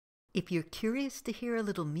If you're curious to hear a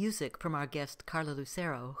little music from our guest Carla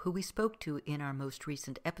Lucero, who we spoke to in our most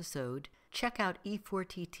recent episode, check out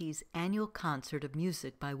E4TT's annual concert of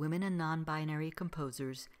music by women and non-binary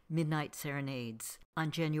composers, Midnight Serenades,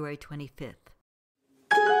 on January 25th.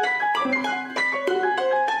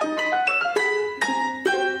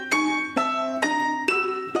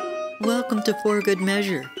 Welcome to For Good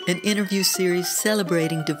Measure, an interview series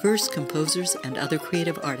celebrating diverse composers and other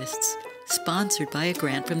creative artists, sponsored by a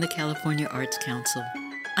grant from the California Arts Council.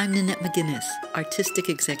 I'm Nanette McGuinness, Artistic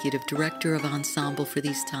Executive Director of Ensemble for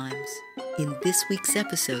these times. In this week's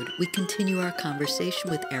episode, we continue our conversation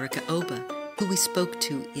with Erika Oba, who we spoke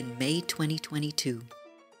to in May 2022.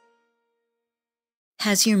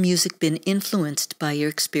 Has your music been influenced by your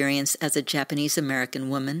experience as a Japanese-American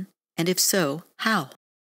woman? And if so, how?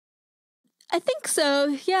 I think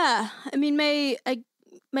so, yeah. I mean, my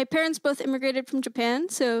parents both immigrated from Japan,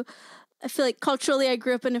 so I feel like culturally I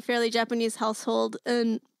grew up in a fairly Japanese household,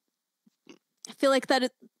 and I feel like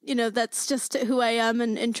that, that's just who I am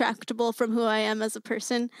and intractable from who I am as a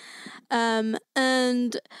person. And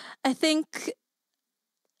I think,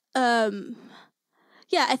 I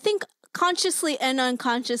think consciously and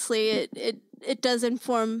unconsciously it does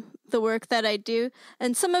inform the work that I do.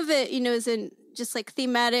 And some of it, is in just like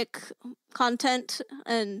thematic content,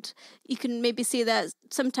 and you can maybe see that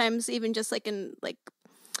sometimes even just like in like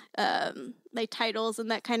my titles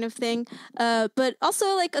and that kind of thing, but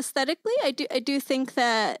also like aesthetically I do think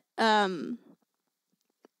that that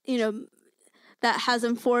has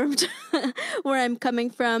informed where I'm coming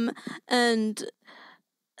from. And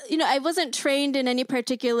I wasn't trained in any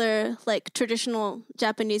particular like traditional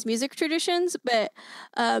Japanese music traditions, but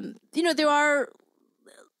there are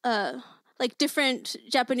like different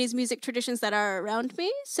Japanese music traditions that are around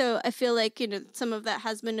me. So I feel like, some of that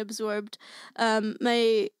has been absorbed.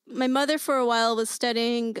 My mother for a while was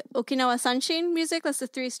studying Okinawa Sanshin music. That's the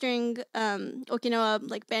 3-string Okinawa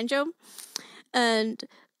like banjo. And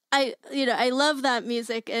I love that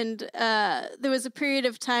music. And there was a period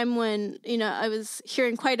of time when, I was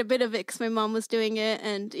hearing quite a bit of it because my mom was doing it,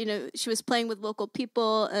 and, she was playing with local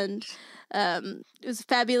people, and it was a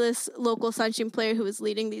fabulous local sanshin player who was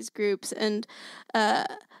leading these groups. And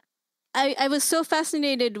I was so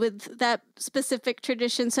fascinated with that specific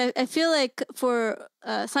tradition. So I feel like for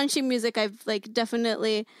sanshin music, I've like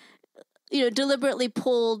definitely, deliberately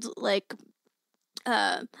pulled like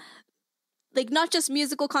not just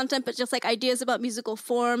musical content, but just like ideas about musical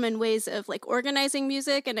form and ways of like organizing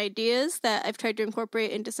music and ideas that I've tried to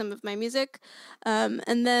incorporate into some of my music.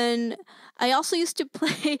 And then I also used to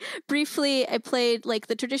play briefly. I played like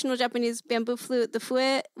the traditional Japanese bamboo flute, the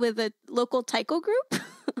fue, with a local taiko group.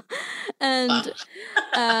 And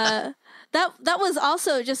that was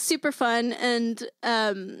also just super fun. And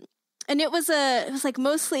it was like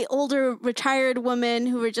mostly older retired women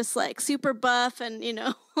who were just like super buff and,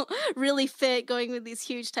 really fit, going with these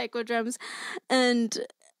huge taiko drums. And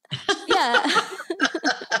yeah,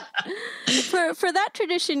 for that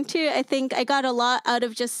tradition too, I think I got a lot out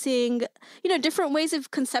of just seeing, different ways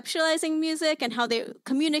of conceptualizing music and how they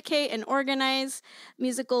communicate and organize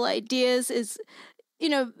musical ideas is,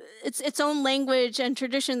 its own language and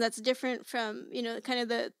tradition that's different from, kind of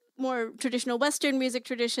the more traditional Western music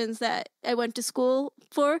traditions that I went to school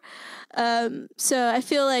for. So I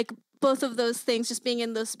feel like both of those things, just being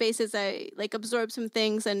in those spaces, I like absorbed some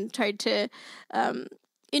things and tried to,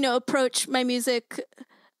 approach my music,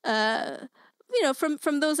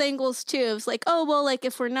 from those angles too. It was like, oh, well, like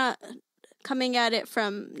if we're not coming at it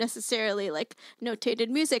from necessarily like notated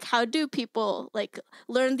music, how do people like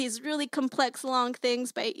learn these really complex long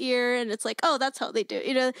things by ear? And it's like, oh, that's how they do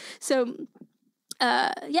it, so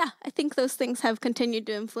I think those things have continued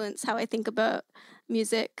to influence how I think about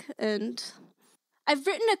music. And I've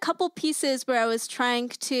written a couple pieces where I was trying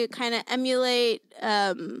to kind of emulate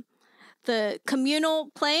the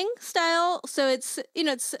communal playing style. So it's,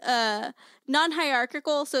 it's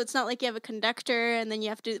non-hierarchical. So it's not like you have a conductor and then you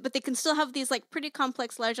have to, but they can still have these like pretty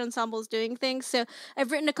complex large ensembles doing things. So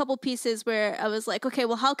I've written a couple pieces where I was like, okay,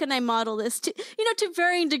 well, how can I model this to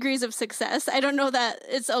varying degrees of success? I don't know that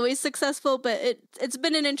it's always successful, but it's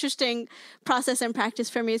been an interesting process and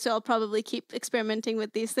practice for me. So I'll probably keep experimenting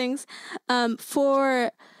with these things.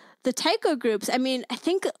 For the taiko groups, I mean, I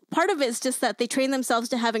think part of it is just that they train themselves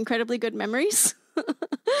to have incredibly good memories.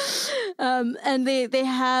 And they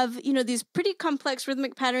have, these pretty complex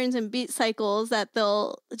rhythmic patterns and beat cycles that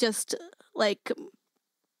they'll just like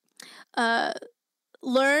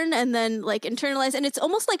learn and then like internalize. And it's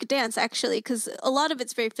almost like dance, actually, because a lot of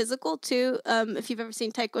it's very physical too. If you've ever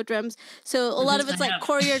seen taiko drums, so a lot of it's like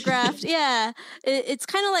choreographed. Yeah, it's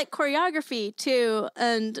kind of like choreography too.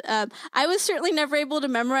 And I was certainly never able to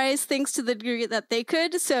memorize things to the degree that they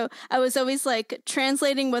could, so I was always like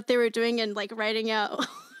translating what they were doing and like writing out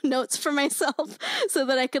notes for myself so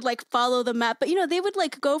that I could like follow the map. But they would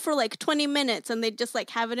like go for like 20 minutes and they'd just like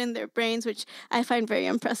have it in their brains, which I find very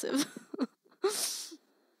impressive.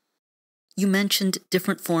 You mentioned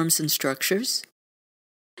different forms and structures.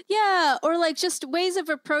 Yeah, or like just ways of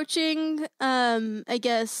approaching, I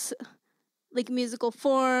guess, like musical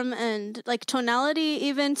form and like tonality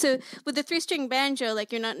even. So with the 3-string banjo,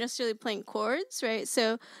 like you're not necessarily playing chords, right?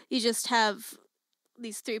 So you just have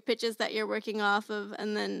these 3 pitches that you're working off of,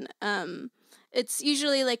 and then it's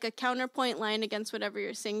usually like a counterpoint line against whatever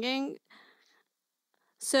you're singing.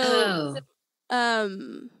 So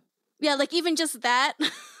yeah, like even just that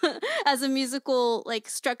as a musical like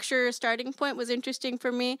structure starting point was interesting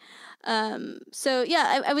for me. So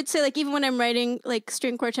yeah, I would say like even when I'm writing like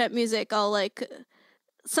string quartet music, I'll like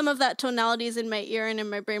some of that tonality is in my ear and in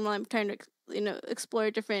my brain while I'm trying to explore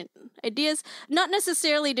different ideas, not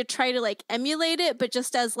necessarily to try to like emulate it, but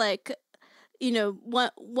just as like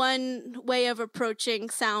one way of approaching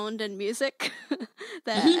sound and music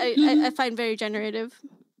that I find very generative.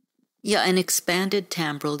 Yeah, an expanded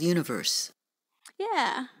timbral universe.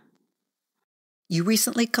 Yeah. You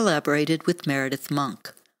recently collaborated with Meredith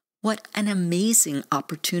Monk. What an amazing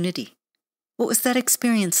opportunity. What was that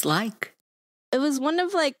experience like? It was one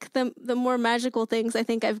of like the more magical things I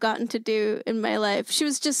think I've gotten to do in my life. She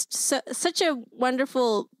was just such a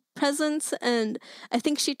wonderful presence, and I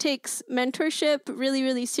think she takes mentorship really,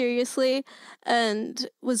 really seriously and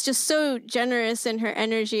was just so generous in her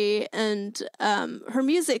energy, and her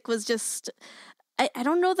music was just I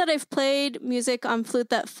don't know that I've played music on flute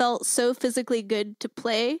that felt so physically good to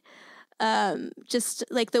play. Just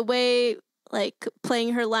like the way like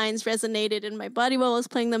playing her lines resonated in my body while I was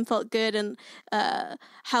playing them felt good, and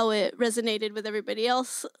how it resonated with everybody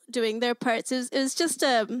else doing their parts. It was just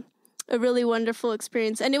a really wonderful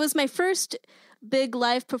experience. And it was my first big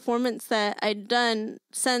live performance that I'd done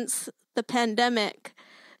since the pandemic.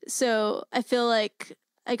 So I feel like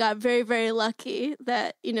I got very, very lucky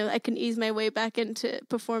that, I can ease my way back into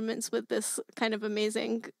performance with this kind of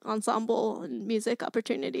amazing ensemble and music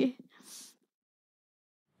opportunity.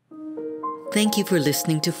 Thank you for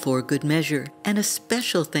listening to For Good Measure, and a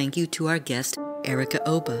special thank you to our guest, Erika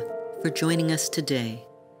Oba, for joining us today.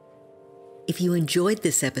 If you enjoyed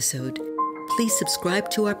this episode, please subscribe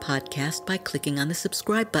to our podcast by clicking on the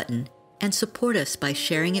subscribe button, and support us by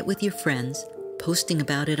sharing it with your friends, posting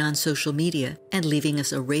about it on social media, and leaving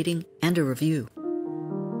us a rating and a review.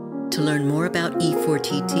 To learn more about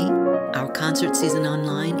E4TT, our concert season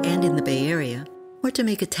online and in the Bay Area, or to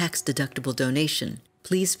make a tax-deductible donation,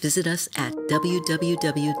 please visit us at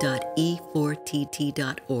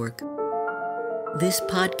www.e4tt.org. This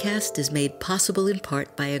podcast is made possible in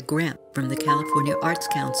part by a grant from the California Arts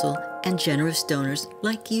Council and generous donors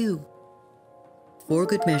like you. For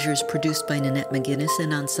Good Measure is produced by Nanette McGuinness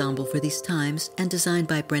and Ensemble for These Times and designed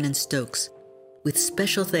by Brennan Stokes, with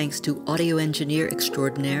special thanks to audio engineer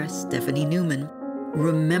extraordinaire Stephanie Neumann.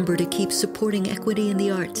 Remember to keep supporting equity in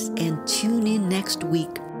the arts and tune in next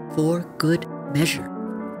week for Good Measure.